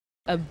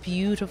a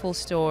beautiful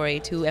story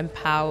to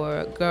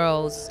empower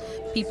girls,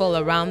 people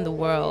around the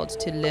world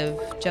to live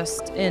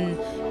just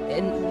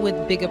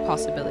with bigger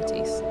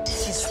possibilities.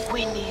 She's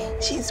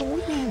winning. She's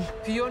winning.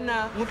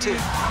 Fiona Mute.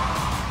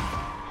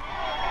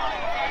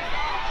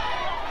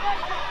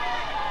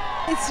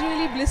 It's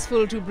really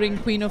blissful to bring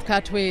Queen of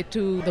Katwe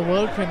to the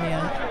world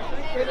premiere.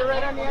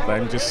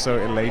 I'm just so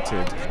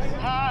elated.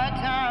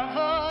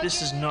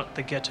 This is not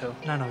the ghetto.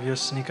 None of your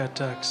sneak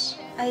attacks.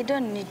 I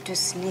don't need to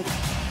sneak.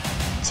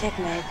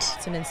 Checkmate.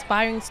 It's an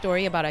inspiring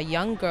story about a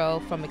young girl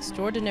from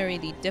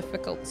extraordinarily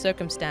difficult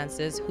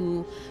circumstances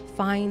who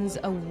finds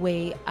a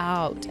way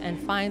out and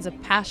finds a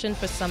passion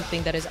for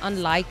something that is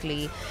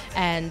unlikely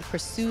and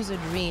pursues a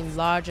dream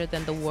larger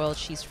than the world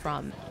she's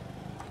from.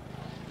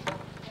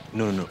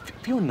 No.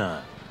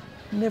 Fiona,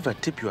 never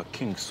tip your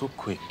king so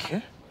quick,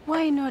 eh?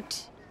 Why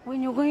not?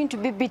 When you're going to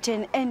be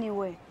beaten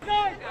anyway.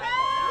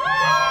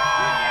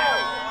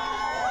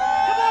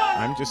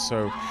 I'm just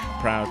so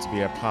proud to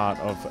be a part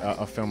of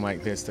a film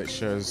like this that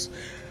shows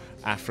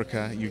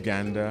Africa,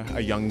 Uganda,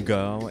 a young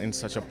girl in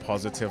such a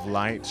positive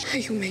light. Are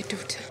you my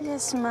daughter?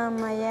 Yes,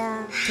 Mama,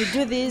 yeah. To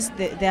do this,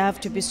 they have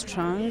to be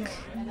strong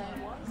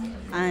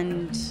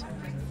and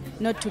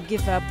not to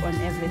give up on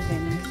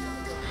everything.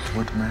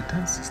 What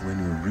matters is when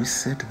you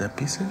reset the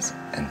pieces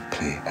and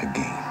play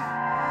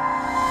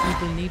again.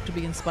 People need to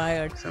be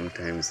inspired.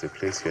 Sometimes the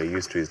place you are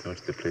used to is not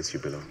the place you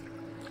belong.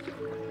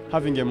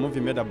 Having a movie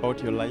made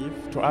about your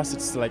life, to us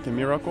it's like a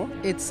miracle.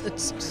 It's a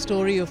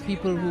story of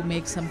people who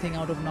make something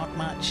out of not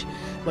much,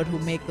 but who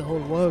make the whole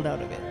world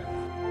out of it.